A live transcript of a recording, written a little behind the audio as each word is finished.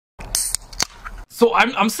So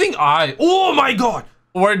I'm seeing eye. Oh my god!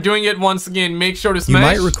 We're doing it once again. Make sure to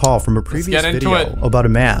smash. You might recall from a previous video about a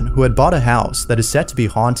man who had bought a house that is said to be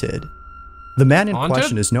haunted. The man in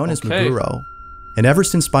question is known as Meguro, and ever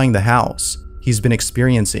since buying the house, he's been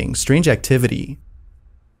experiencing strange activity.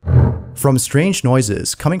 From strange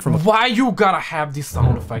noises coming from why you gotta have these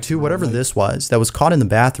sound effects to whatever this was that was caught in the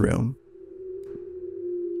bathroom.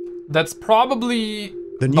 That's probably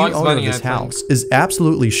the new owner of this house is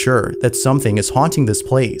absolutely sure that something is haunting this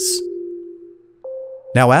place.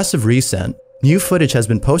 Now, as of recent, new footage has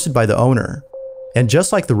been posted by the owner, and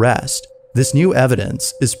just like the rest, this new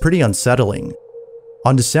evidence is pretty unsettling.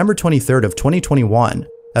 On December 23rd of 2021,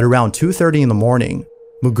 at around 2:30 in the morning,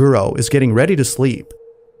 Meguro is getting ready to sleep,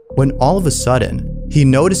 when all of a sudden, he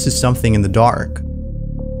notices something in the dark.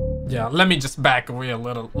 Yeah, let me just back away a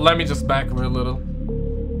little.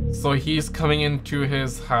 So he's coming into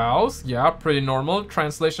his house. Yeah, pretty normal.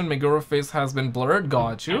 Translation, Meguro face has been blurred.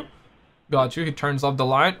 Got you. Got you. He turns off the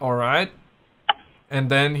light. Alright. And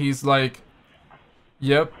then he's like,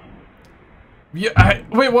 yep. Yeah,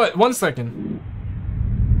 wait, what? 1 second.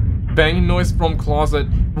 Banging noise from closet.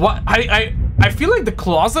 What? I feel like the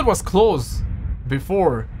closet was closed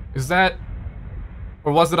before. Is that...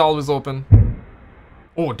 or was it always open?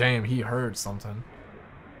 Oh, damn. He heard something.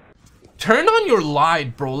 Turn on your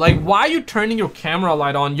light, bro. Like, why are you turning your camera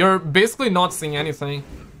light on? You're basically not seeing anything.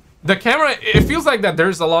 The camera, it feels like that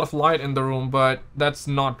there's a lot of light in the room, but that's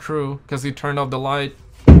not true because he turned off the light.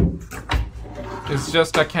 It's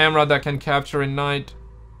just a camera that can capture in night.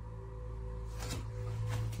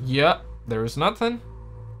 Yeah, there is nothing.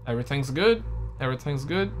 Everything's good. Everything's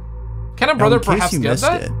good. Can a brother perhaps get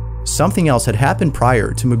that? Something else had happened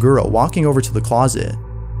prior to Meguro walking over to the closet.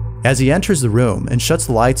 As he enters the room and shuts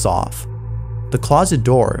the lights off, the closet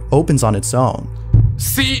door opens on its own.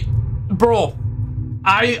 See, bro,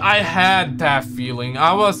 I had that feeling.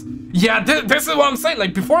 I was, yeah, this is what I'm saying.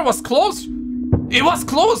 Like, before it was closed. It was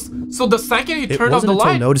closed. So the second he turned off the light. It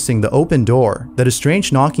wasn't until noticing the open door that a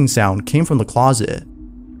strange knocking sound came from the closet.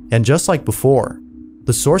 And just like before,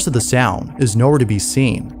 the source of the sound is nowhere to be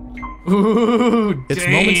seen. Ooh, it's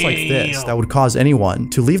moments like this that would cause anyone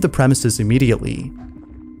to leave the premises immediately.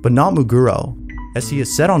 But not Meguro, as he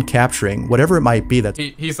is set on capturing whatever it might be that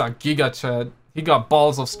he's a giga chad. He got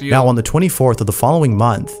balls of steel. Now on the 24th of the following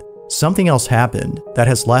month, something else happened that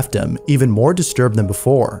has left him even more disturbed than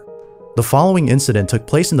before. The following incident took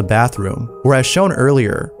place in the bathroom, where as shown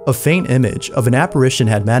earlier, a faint image of an apparition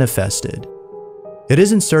had manifested. It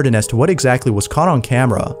isn't certain as to what exactly was caught on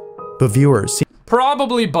camera, but viewers see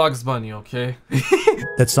probably Bugs Bunny, okay?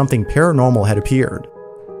 that something paranormal had appeared.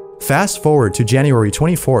 Fast forward to January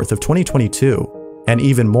 24th of 2022, and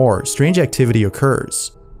even more strange activity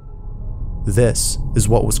occurs. This is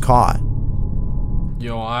what was caught.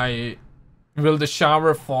 Yo, will the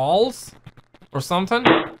shower falls? Or something?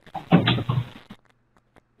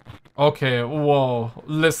 Okay, whoa,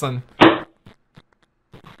 listen.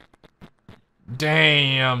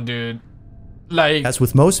 Damn, dude. Like, as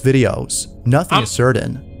with most videos, nothing is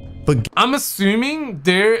certain. But I'm assuming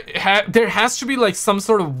there has to be like some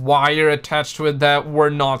sort of wire attached to it that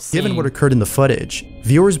we're not seeing. Given what occurred in the footage,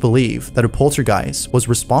 viewers believe that a poltergeist was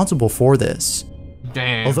responsible for this.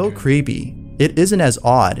 Damn. Although creepy, it isn't as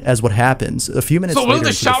odd as what happens a few minutes later. So will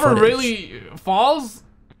the shower really falls?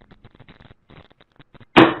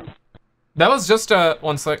 That was just a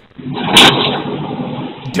 1 sec.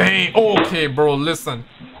 Dang. Okay, bro. Listen.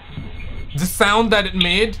 The sound that it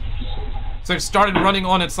made. So it started running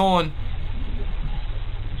on its own.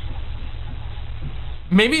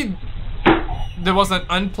 Maybe there was an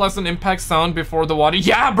unpleasant impact sound before the water.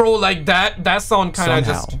 Yeah, bro, like that sound kind of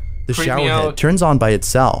just the shower head turns on by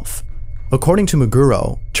itself. According to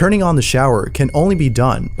Meguro, turning on the shower can only be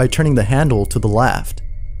done by turning the handle to the left.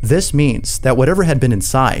 This means that whatever had been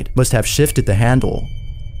inside must have shifted the handle.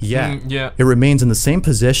 Yeah. It remains in the same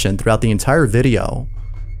position throughout the entire video.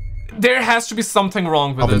 There has to be something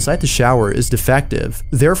wrong with it. Inside the shower is defective,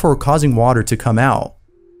 therefore causing water to come out.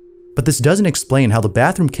 But this doesn't explain how the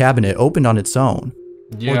bathroom cabinet opened on its own,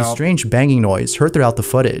 or the strange banging noise heard throughout the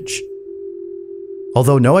footage.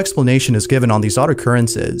 Although no explanation is given on these odd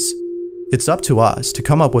occurrences, it's up to us to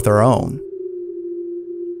come up with our own.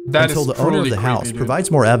 Until the owner of the house provides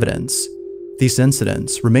more evidence, these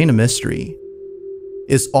incidents remain a mystery.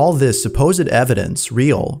 Is all this supposed evidence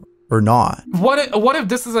real, or not. What if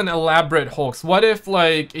this is an elaborate hoax? What if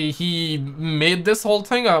like he made this whole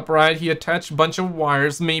thing up, right? He attached a bunch of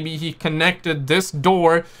wires. Maybe he connected this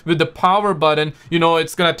door with the power button. You know,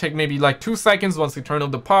 it's gonna take maybe like 2 seconds. Once you turn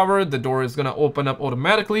off the power, the door is gonna open up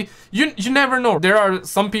automatically. You never know. There are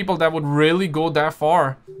some people that would really go that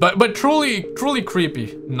far. But truly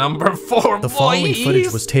creepy. Number 4. The following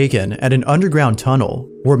footage was taken at an underground tunnel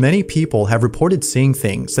where many people have reported seeing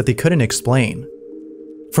things that they couldn't explain.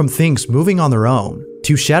 From things moving on their own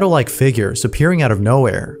to shadow-like figures appearing out of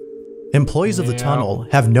nowhere. Employees of the tunnel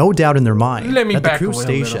have no doubt in their mind that the crew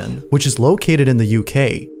station, which is located in the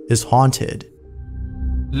UK, is haunted.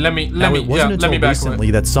 It wasn't until recently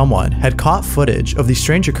that someone had caught footage of these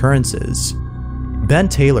strange occurrences. Ben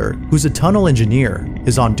Taylor, who's a tunnel engineer,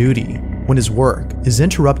 is on duty when his work is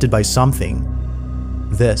interrupted by something.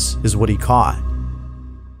 This is what he caught.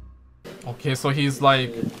 Okay, so he's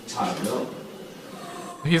like...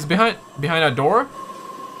 He's behind a door?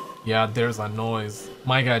 Yeah, there's a noise.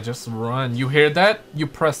 My guy, just run. You hear that? You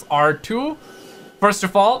press R2. First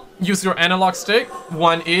of all, use your analog stick.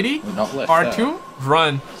 180. R2.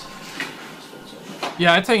 Run.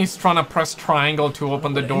 Yeah, I think he's trying to press triangle to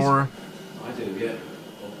open the door. I do, yeah.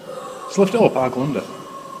 Just lift it up, I'll go under.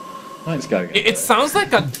 Thanks, guy. It sounds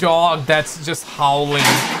like a dog that's just howling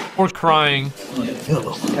or crying.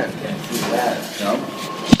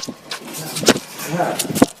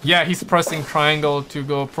 Yeah, he's pressing triangle to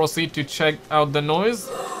go proceed to check out the noise.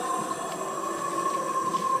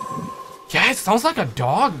 Yeah, it sounds like a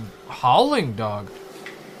dog, howling dog.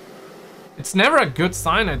 It's never a good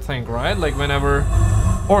sign, I think, right? Like whenever,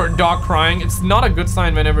 or a dog crying, it's not a good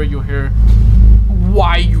sign whenever you hear.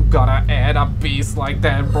 Why you gotta add a bass like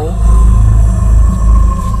that, bro?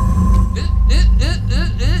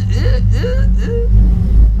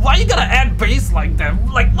 Why you gotta add bass like that?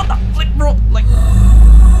 Like, what the flick, bro? Like,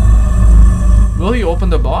 will he open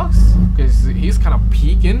the box? Because he's kind of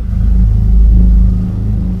peeking.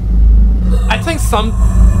 I think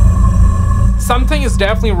something is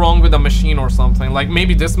definitely wrong with the machine or something. Like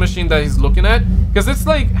maybe this machine that he's looking at, because it's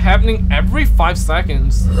like happening every 5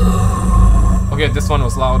 seconds. Okay, this one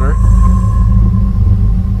was louder.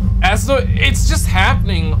 As though it's just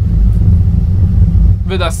happening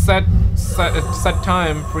with a set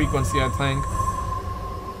time frequency, I think.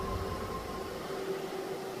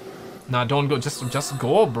 Nah, don't go. Just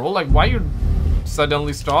go, bro. Like, why you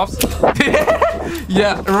suddenly stops?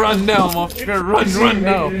 Yeah, run now, motherfucker. Run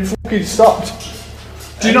now. Fucking stopped.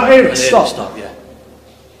 Do you not hear it? Stop.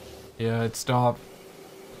 Yeah, it stopped.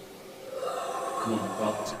 Come on,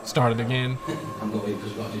 well. Start it again. I'm going because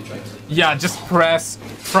we've got to do tricks. Yeah, just press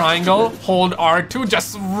triangle, hold R2,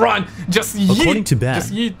 just run, just yeet. According to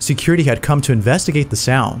Ben, security had come to investigate the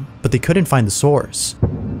sound, but they couldn't find the source.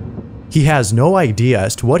 He has no idea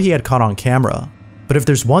as to what he had caught on camera, but if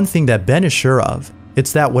there's one thing that Ben is sure of,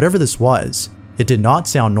 it's that whatever this was, it did not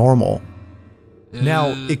sound normal. Now,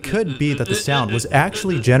 it could be that the sound was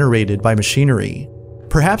actually generated by machinery.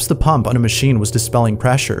 Perhaps the pump on a machine was dispelling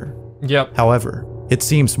pressure. Yep. However, it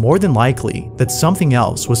seems more than likely that something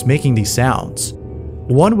else was making these sounds.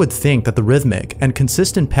 One would think that the rhythmic and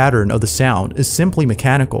consistent pattern of the sound is simply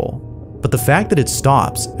mechanical, but the fact that it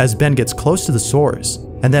stops as Ben gets close to the source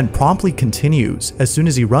and then promptly continues as soon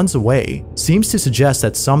as he runs away seems to suggest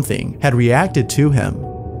that something had reacted to him.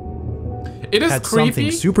 It is had creepy.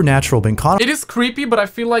 Something supernatural been caught. It is creepy, but I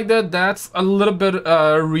feel like that's a little bit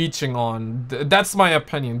reaching on. That's my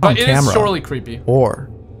opinion, but it is surely creepy. Or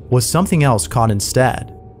was something else caught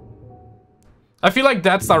instead? I feel like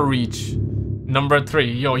that's a reach. Number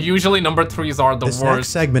 3. Yo, usually number 3s are the worst. This next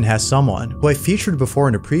segment has someone who I featured before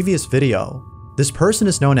in a previous video. This person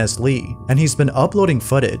is known as Lee, and he's been uploading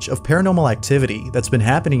footage of paranormal activity that's been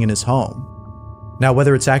happening in his home. Now,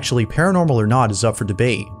 whether it's actually paranormal or not is up for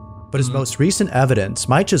debate, but his most recent evidence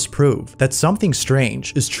might just prove that something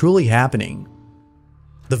strange is truly happening.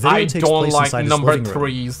 The video takes place inside his living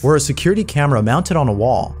room, where a security camera mounted on a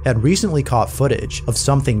wall had recently caught footage of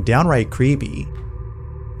something downright creepy.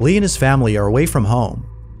 Lee and his family are away from home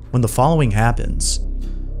when the following happens.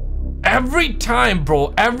 Every time,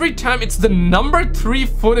 bro, every time it's the number 3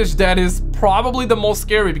 footage that is probably the most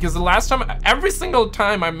scary, because the last time, every single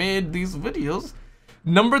time I made these videos,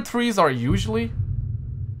 number 3s are usually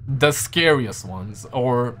the scariest ones,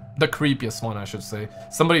 or the creepiest one, I should say.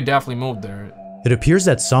 Somebody definitely moved there. It appears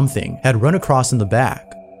that something had run across in the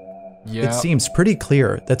back. Yeah. It seems pretty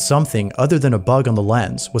clear that something other than a bug on the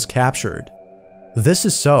lens was captured. This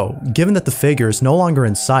is so, given that the figure is no longer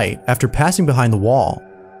in sight after passing behind the wall.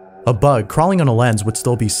 A bug crawling on a lens would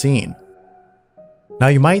still be seen. Now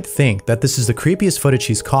you might think that this is the creepiest footage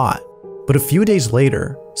he's caught, But a few days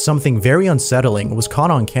later, something very unsettling was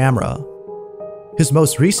caught on camera. His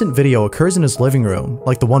most recent video occurs in his living room,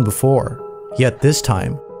 like the one before, yet this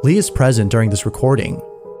time, Lee is present during this recording.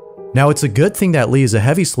 Now it's a good thing that Lee is a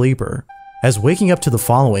heavy sleeper, as waking up to the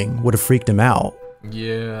following would have freaked him out.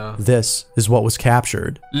 Yeah. This is what was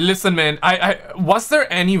captured. Listen, man, was there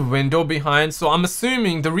any window behind? So I'm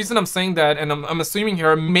assuming, the reason I'm saying that, and I'm assuming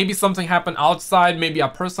here, maybe something happened outside, maybe a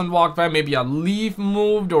person walked by, maybe a leaf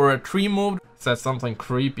moved or a tree moved. Said something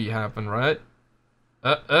creepy happened, right?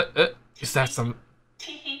 Is that some...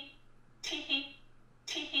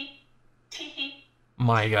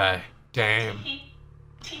 My guy, damn.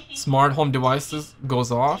 Smart home devices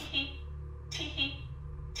goes off.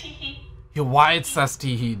 Yo, why it says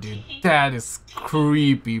teehee, dude? That is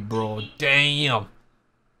creepy, bro. Damn.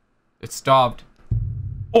 It stopped.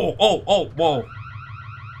 Oh, whoa.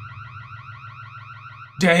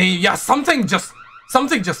 Damn, yeah, something just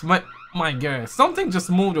my guy, something just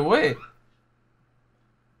moved away.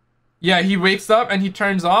 Yeah, he wakes up and he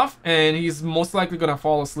turns off and he's most likely gonna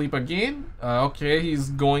fall asleep again. Okay,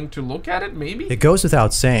 he's going to look at it, maybe? It goes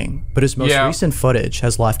without saying, but his most recent footage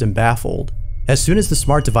has left him baffled. As soon as the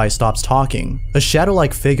smart device stops talking, a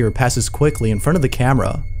shadow-like figure passes quickly in front of the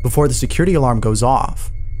camera before the security alarm goes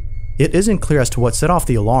off. It isn't clear as to what set off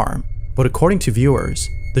the alarm, but according to viewers,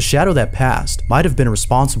 the shadow that passed might have been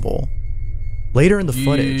responsible. Later in the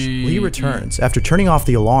footage, Lee returns after turning off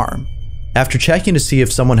the alarm. After checking to see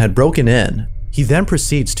if someone had broken in, he then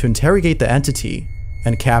proceeds to interrogate the entity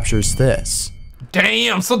and captures this.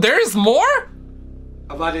 Damn, so there is more?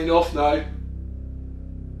 I've had enough now.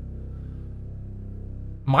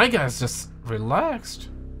 My guy's just relaxed.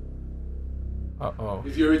 Uh-oh.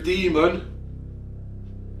 If you're a demon,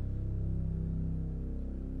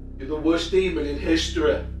 you're the worst demon in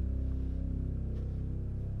history.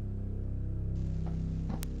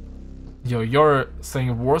 Yo, you're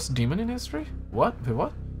saying worst demon in history? What? Wait,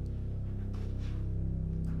 what?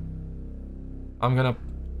 I'm gonna...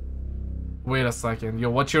 Wait a second.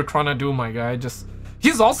 Yo, what you're trying to do, my guy, just...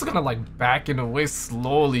 He's also gonna, like, back in away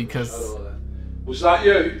slowly, cause... Was that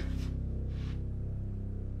you?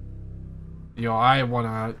 Yo, I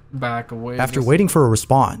wanna back away. After waiting for a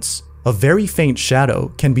response, a very faint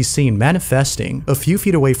shadow can be seen manifesting a few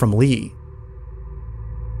feet away from Lee.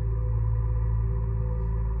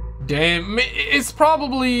 Damn, it's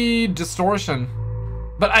probably distortion.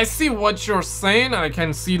 But I see what you're saying. I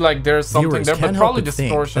can see like there's something Viewers there, but can't probably help but think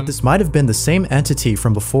distortion. that this might have been the same entity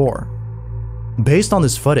from before. Based on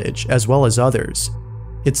this footage, as well as others,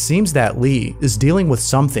 it seems that Lee is dealing with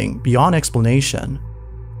something beyond explanation.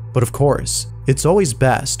 But of course, it's always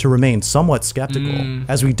best to remain somewhat skeptical,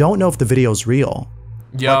 as we don't know if the video is real.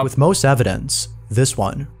 Yeah. Like with most evidence, this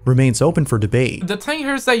one remains open for debate. The thing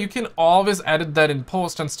here is that you can always edit that in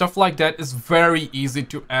post, and stuff like that is very easy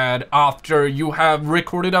to add after you have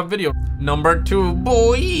recorded a video. Number 2,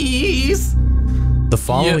 boys. The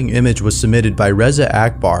following image was submitted by Reza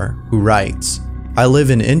Akbar, who writes, I live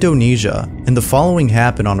in Indonesia, and the following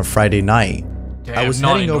happened on a Friday night. Damn, I was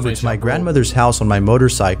not heading over to my Indonesia, bro. grandmother's house on my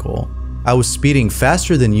motorcycle. I was speeding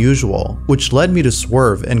faster than usual, which led me to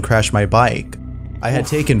swerve and crash my bike. I had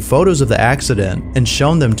taken photos of the accident and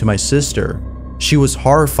shown them to my sister. She was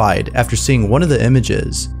horrified after seeing one of the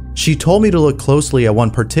images. She told me to look closely at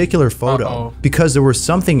one particular photo because there was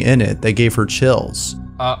something in it that gave her chills.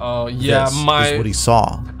 Yeah, this is what he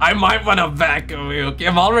saw. I might wanna back away, okay?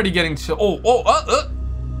 I'm already getting chill.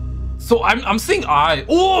 So I'm seeing eye.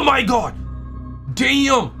 Oh my god!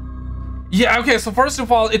 Damn! Yeah, okay, so first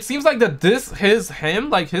of all, it seems like that this is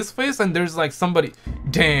him, like his face, and there's like somebody.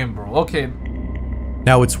 Damn, bro, okay.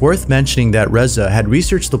 Now it's worth mentioning that Reza had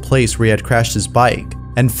researched the place where he had crashed his bike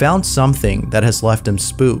and found something that has left him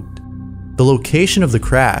spooked. The location of the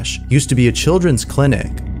crash used to be a children's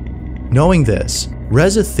clinic. Knowing this,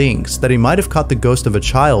 Reza thinks that he might have caught the ghost of a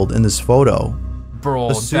child in this photo. Bro,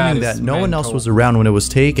 assuming that no one else was around when it was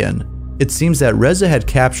taken, it seems that Reza had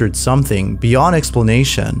captured something beyond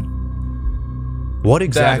explanation. What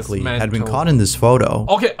exactly had been caught in this photo?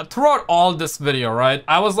 Okay, throughout all this video, right,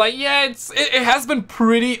 I was like, yeah, it has been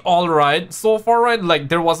pretty alright so far, right? Like,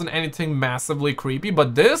 there wasn't anything massively creepy,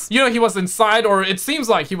 but this, you know, he was inside, or it seems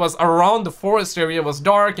like he was around the forest area, it was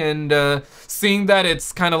dark, and seeing that,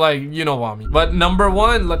 it's kind of like, you know what I mean. But number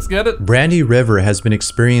 1, let's get it. Brandy River has been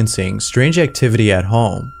experiencing strange activity at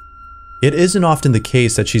home. It isn't often the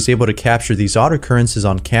case that she's able to capture these odd occurrences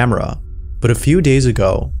on camera, but a few days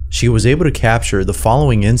ago, she was able to capture the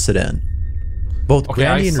following incident. Both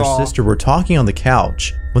Brandy and her sister were talking on the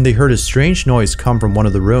couch when they heard a strange noise come from one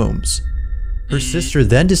of the rooms. Her sister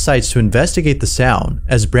then decides to investigate the sound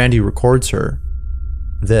as Brandy records her.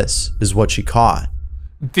 This is what she caught.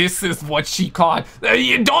 This is what she caught.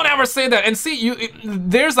 You don't ever say that. And see,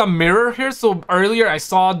 there's a mirror here. So earlier I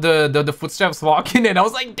saw the footsteps walking, and I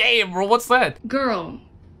was like, damn, bro, what's that? Girl,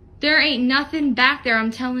 there ain't nothing back there,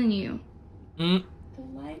 I'm telling you.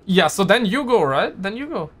 Yeah, so then you go, right? Then you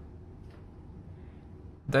go.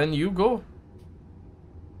 Then you go.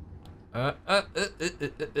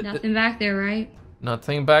 Nothing back there, right?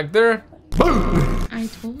 Nothing back there. I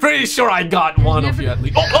told you. Pretty sure I got one of you at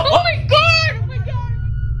least. Oh my god! Oh my god!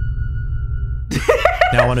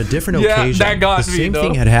 Now on a different Yeah, occasion, that got the me, same though.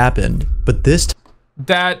 thing had happened, but this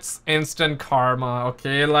That's instant karma,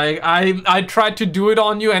 okay? Like, I tried to do it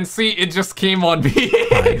on you, and see, it just came on me.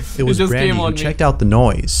 time, it was just Brandy came on who me. checked out the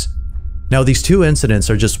noise. Now these two incidents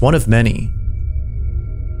are just one of many.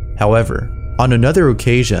 However, on another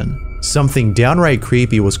occasion, something downright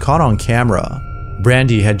creepy was caught on camera.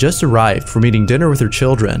 Brandy had just arrived from eating dinner with her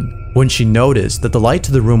children when she noticed that the light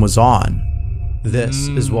to the room was on. This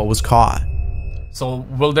is what was caught. So,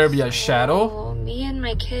 will there be a shadow? Well, me and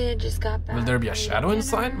my kid just got back. Will there be a from shadow dinner,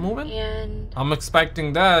 inside moving? And I'm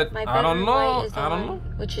expecting that. my I don't bedroom know. light is I don't know. on,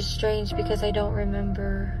 which is strange because I don't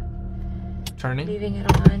remember Turning? leaving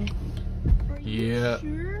it on. Yeah.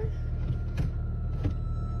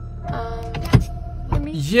 Let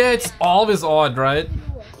me. Yeah, it's always odd, right?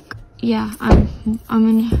 Yeah, I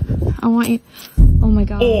want you. Oh my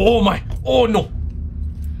god. Oh my. Oh no.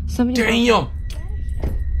 Somebody. Damn.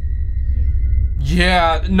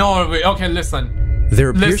 Yeah, no, wait, okay, listen. There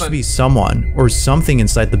appears Listen. to be someone or something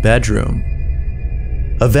inside the bedroom.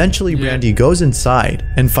 Eventually, Yeah. Brandy goes inside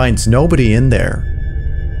and finds nobody in there.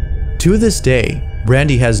 To this day,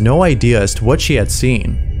 Brandy has no idea as to what she had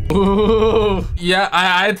seen. Ooh, yeah,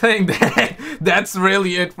 I think that's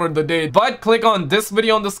really it for the day. But click on this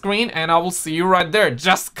video on the screen and I will see you right there.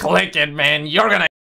 Just click it, man. You're gonna